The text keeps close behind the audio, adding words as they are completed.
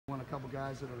couple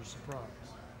guys that are surprised.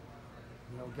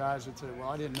 You know, guys that say, well,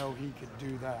 I didn't know he could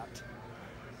do that.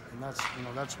 And that's, you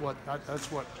know, that's what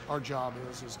our job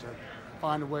is to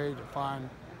find a way to find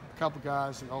a couple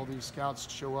guys, and all these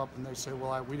scouts show up and they say,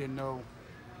 well, we didn't know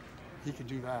he could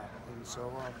do that. And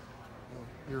so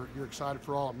you know, you're excited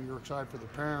for all of them. You're excited for the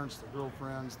parents, the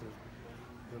girlfriends,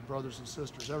 the brothers and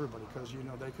sisters, everybody, because you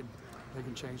know they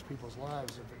can change people's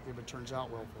lives if it turns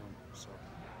out well for them. So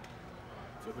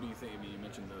who do you think? I mean, you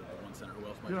mentioned the one center. Who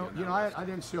else might You know, I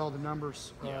didn't see all the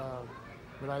numbers,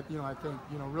 but I think,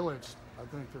 you know, really I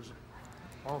think there's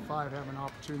all five have an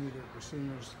opportunity, the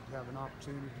seniors have an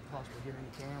opportunity to possibly get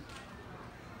into camp,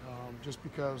 just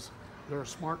because they're a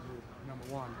smart group, number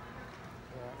one,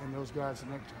 and those guys to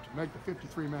make the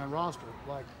 53-man roster.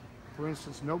 Like, for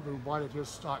instance, Nobu, why did his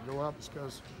stock go up? It's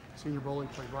because Senior Bowl, he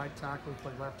played right tackle, he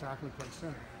played left tackle, he played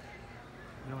center.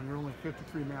 You know, and you're only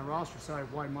 53-man roster. Side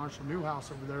why Marshall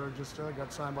Newhouse over there just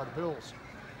got signed by the Bills.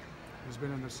 He's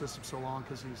been in the system so long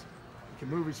because he can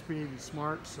move his speed, he's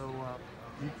smart, so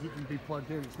he can be plugged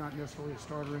in. He's not necessarily a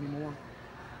starter anymore,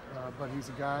 but he's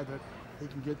a guy that he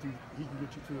can get you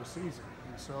through a season.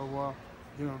 And so,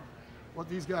 you know, what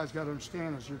these guys got to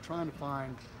understand is you're trying to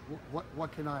find where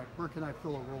can I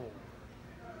fill a role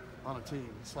on a team.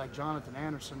 It's like Jonathan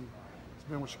Anderson has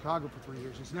been with Chicago for 3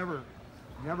 years. He's never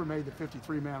made the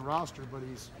 53-man roster, but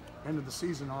he's ended the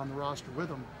season on the roster with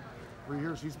them. 3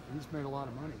 years, he's made a lot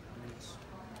of money. I mean, it's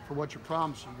for what you're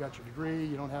promised. You got your degree,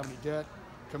 you don't have any debt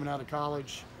coming out of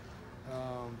college,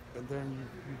 and then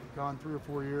you've gone 3 or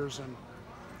 4 years and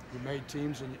you made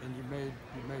teams and you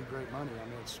made great money. I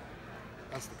mean,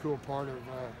 that's the cool part of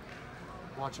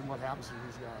watching what happens to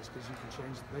these guys, because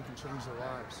they can change their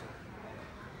lives. So.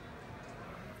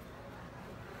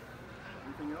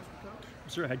 Anything else, Coach?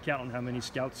 Is there a head count on how many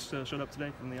scouts showed up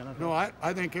today from the NFL? No,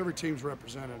 I think every team's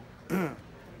represented.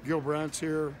 Gil Brandt's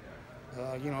here.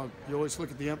 You know, you always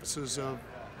look at the emphasis of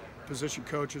position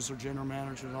coaches or general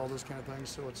managers and all those kind of things.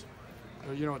 So it's,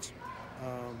 you know,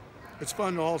 it's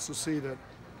fun to also see that,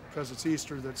 because it's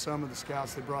Easter, that some of the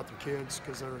scouts, they brought their kids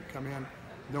because they're come in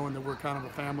knowing that we're kind of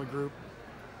a family group.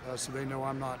 So they know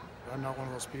I'm not one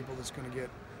of those people that's going to get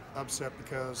upset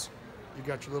because you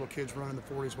got your little kids running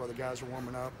the 40s while the guys are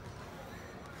warming up.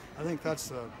 I think that's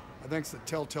the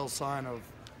telltale sign of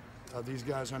these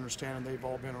guys understanding they've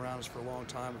all been around us for a long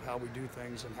time, of how we do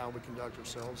things and how we conduct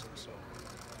ourselves. And so,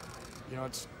 you know,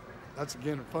 that's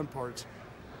again the fun part. It's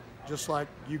just like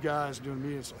you guys doing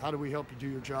meetings. How do we help you do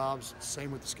your jobs?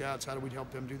 Same with the scouts. How do we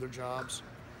help them do their jobs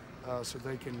so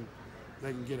they can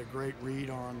get a great read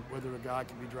on whether a guy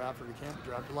can be drafted or he can't be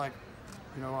drafted? Like,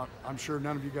 you know, I'm sure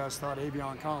none of you guys thought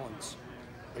Avion Collins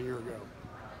a year ago.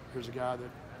 Here's a guy that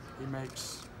he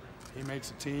makes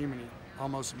a team, and he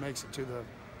almost makes it to the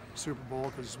Super Bowl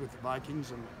because he's with the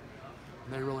Vikings, and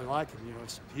they really like him. You know,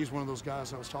 he's one of those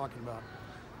guys I was talking about,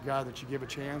 a guy that you give a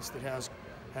chance, that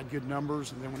had good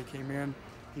numbers, and then when he came in,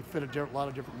 he fit a lot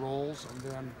of different roles, and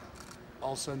then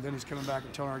all of a sudden, then he's coming back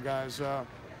and telling our guys,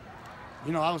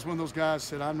 you know, I was one of those guys that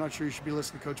said, I'm not sure you should be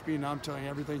listening to Coach B, and now I'm telling you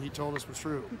everything he told us was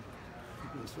true.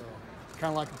 So,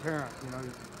 kind of like a parent, you know,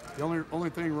 the only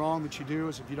thing wrong that you do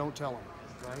is if you don't tell them,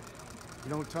 right? If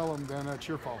you don't tell them, then it's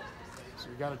your fault. So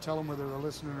you got to tell them whether they're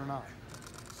listening or not.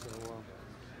 So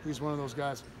he's one of those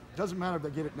guys. It doesn't matter if they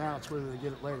get it now, it's whether they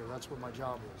get it later. That's what my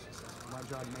job is. It's my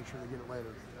job to make sure they get it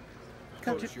later.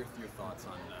 Coach, your thoughts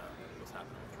on what's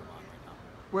happening with Tremont right now?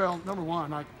 Well, number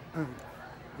one, you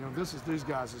know, this is these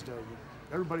guys' day.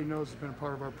 Everybody knows it's been a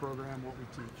part of our program, what we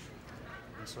teach.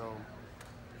 And so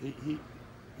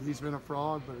he's been a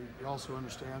fraud, but he also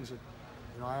understands that,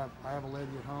 you know, I have a lady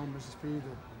at home, Mrs. P,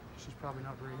 that she's probably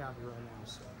not very happy right now.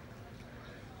 So.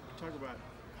 Talk about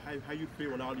how you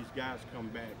feel when all these guys come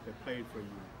back that played for you.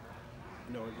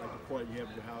 You know, like the point you have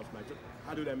at your house, like,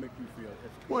 how do that make you feel?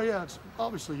 Well, yeah, it's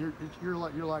obviously you're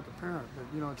like a parent, but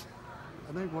you know,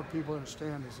 I think what people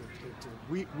understand is that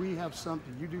we have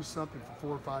something. You do something for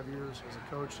 4 or 5 years as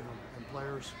a coach and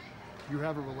players. You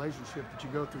have a relationship that you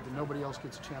go through that nobody else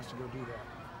gets a chance to go do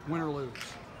that, win or lose.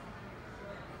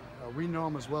 We know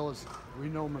them as well,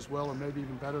 and maybe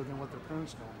even better than what their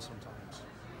parents know them sometimes.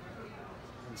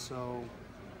 And so,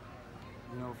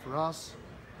 you know, for us,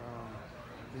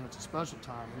 you know, it's a special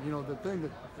time. And you know, the thing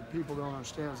that people don't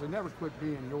understand is they never quit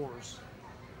being yours.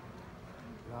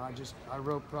 You know, I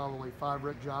wrote probably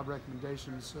 5 job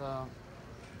recommendations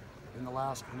in the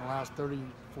last 30,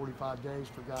 45 days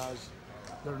for guys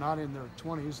that are not in their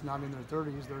 20s, not in their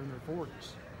 30s, they're in their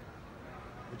 40s.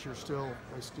 But you're still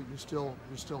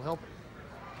helping.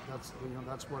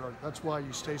 That's why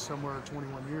you stay somewhere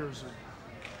 21 years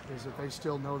is that they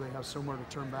still know they have somewhere to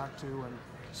turn back to, and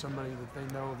somebody that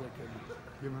they know that can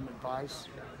give them advice.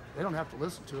 They don't have to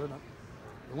listen to it.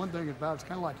 The one thing about it's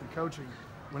kind of like in coaching.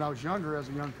 When I was younger, as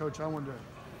a young coach, I wanted to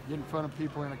get in front of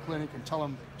people in a clinic and tell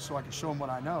them so I could show them what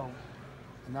I know.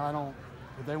 And now I don't.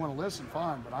 If they want to listen,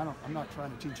 fine. But I'm not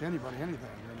trying to teach anybody anything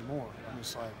anymore. I'm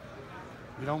just like,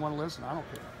 you don't want to listen, I don't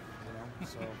care.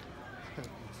 You know. So.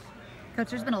 Coach,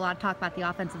 there's been a lot of talk about the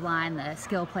offensive line, the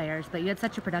skill players, but you had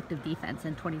such a productive defense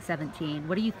in 2017.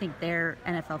 What do you think their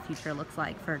NFL future looks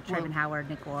like for Traven Howard,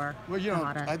 Nick Orr? Well, you know,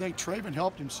 I think Traven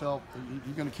helped himself.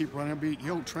 He's going to keep running.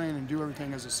 He'll train and do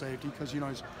everything as a safety because, you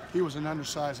know, he was an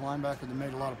undersized linebacker that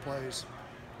made a lot of plays,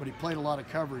 but he played a lot of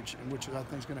coverage, which I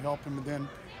think is going to help him. And then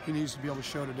he needs to be able to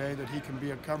show today that he can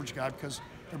be a coverage guy because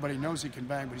everybody knows he can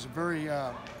bang, but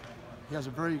he has a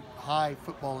very high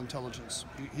football intelligence.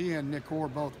 He and Nick Orr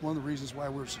both, one of the reasons why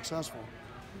we're successful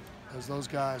is those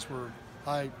guys were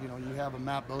high. You know, you have a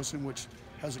Matt Boson, which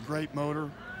has a great motor.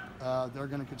 They're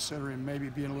going to consider him maybe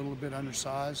being a little bit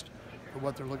undersized for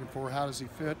what they're looking for. How does he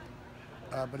fit?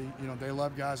 But you know, they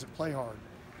love guys that play hard.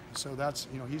 So that's,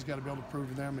 you know, he's got to be able to prove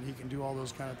to them and he can do all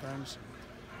those kind of things.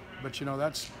 But you know,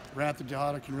 that's Rantham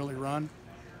Tejada can really run.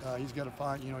 He's got to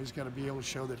find, you know, he's got to be able to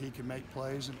show that he can make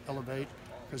plays and elevate.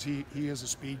 Because he is a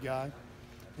speed guy,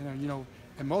 you know,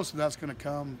 and most of that's going to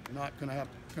come, not going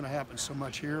to happen so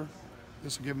much here.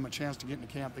 This will give them a chance to get into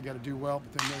camp. They got to do well,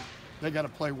 but then they got to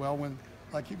play well when,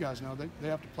 like you guys know, they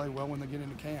have to play well when they get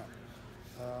into camp.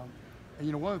 And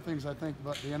you know, one of the things I think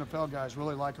about the NFL guys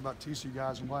really like about TCU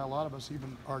guys, and why a lot of us,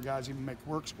 even our guys, even make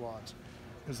work squads,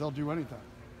 is they'll do anything.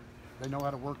 They know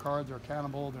how to work hard. They're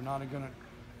accountable. They're not going to,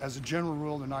 as a general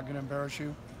rule, they're not going to embarrass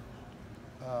you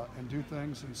and do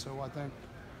things. And so I think.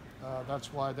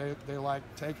 That's why they like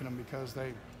taking them because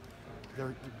they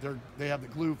have the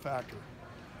glue factor.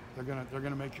 They're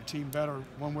gonna make your team better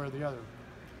one way or the other,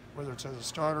 whether it's as a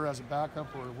starter, as a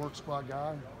backup, or a work squad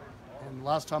guy. And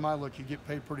last time I looked, you get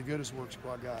paid pretty good as a work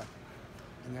squad guy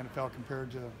in the NFL compared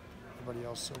to everybody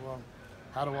else. So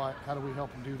how do we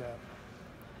help them do that?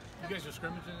 You guys are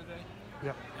scrimmaging today?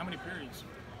 Yep. How many periods?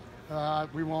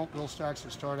 We won't. We'll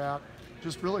actually start out.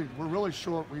 We're really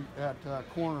short at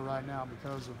corner right now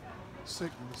because of the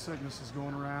sickness is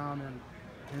going around and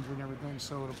injury and everything.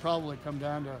 So it'll probably come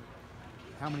down to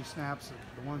how many snaps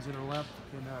the ones that are left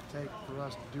can take for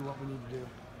us to do what we need to do.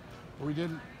 But we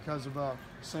didn't because of the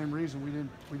same reason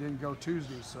we didn't go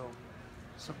Tuesday. So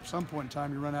at some point in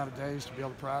time you run out of days to be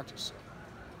able to practice.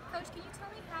 Coach, can you tell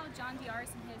me how John Diar's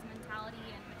and his mentality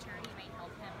and maturity may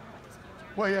help him with his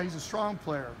future? Well, yeah, he's a strong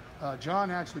player. John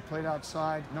actually played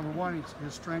outside. Number one,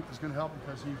 his strength is going to help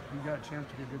because he got a chance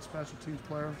to be a good special teams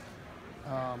player.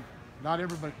 Not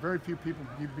everybody, very few people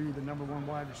can be the number one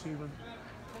wide receiver.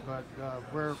 But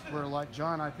where like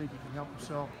John, I think he can help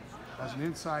himself as an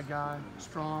inside guy,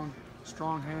 strong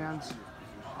hands,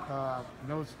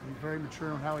 knows he's very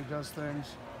mature on how he does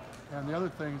things. And the other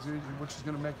thing is, which is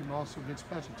going to make him also a good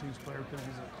special teams player because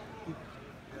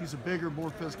he's a bigger, more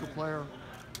physical player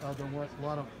than what a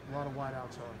lot of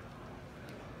wideouts are.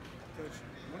 Coach,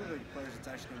 one of the players that's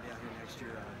actually going to be out here next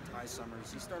year, Ty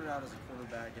Summers, he started out as a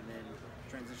quarterback and then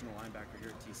transitional linebacker here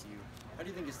at TCU. How do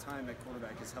you think his time at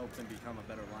quarterback has helped him become a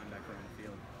better linebacker on the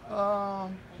field?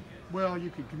 Well, you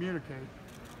can communicate,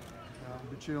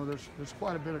 but you know, there's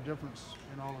quite a bit of difference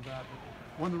in all of that.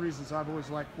 But one of the reasons I've always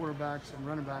liked quarterbacks and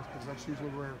running backs because that's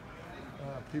usually where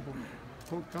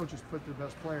coaches put their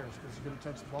best players because they're going to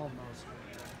touch the ball the most.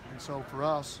 And so for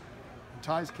us, in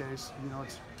Ty's case, you know,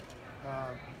 it's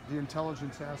the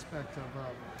intelligence aspect of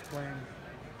playing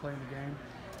the game.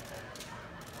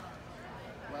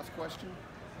 Last question.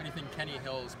 How do you think Kenny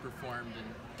Hill's performed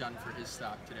and done for his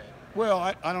stock today? Well,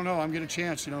 I don't know. I'm getting a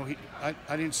chance. You know,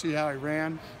 I didn't see how he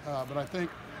ran, but I think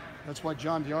that's why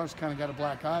John Diar's kind of got a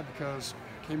black eye because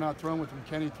he came out throwing with him.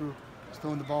 Kenny he's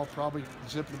throwing the ball, probably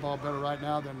zipping the ball better right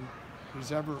now than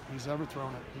he's ever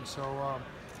thrown it. And so,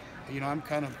 you know, I'm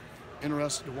kind of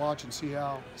interested to watch and see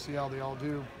how they all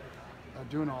do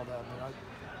doing all that. But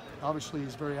obviously,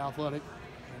 he's very athletic,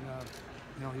 and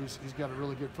you know, he's got a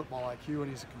really good football IQ, and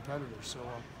he's a competitor. So,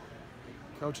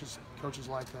 coaches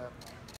like that.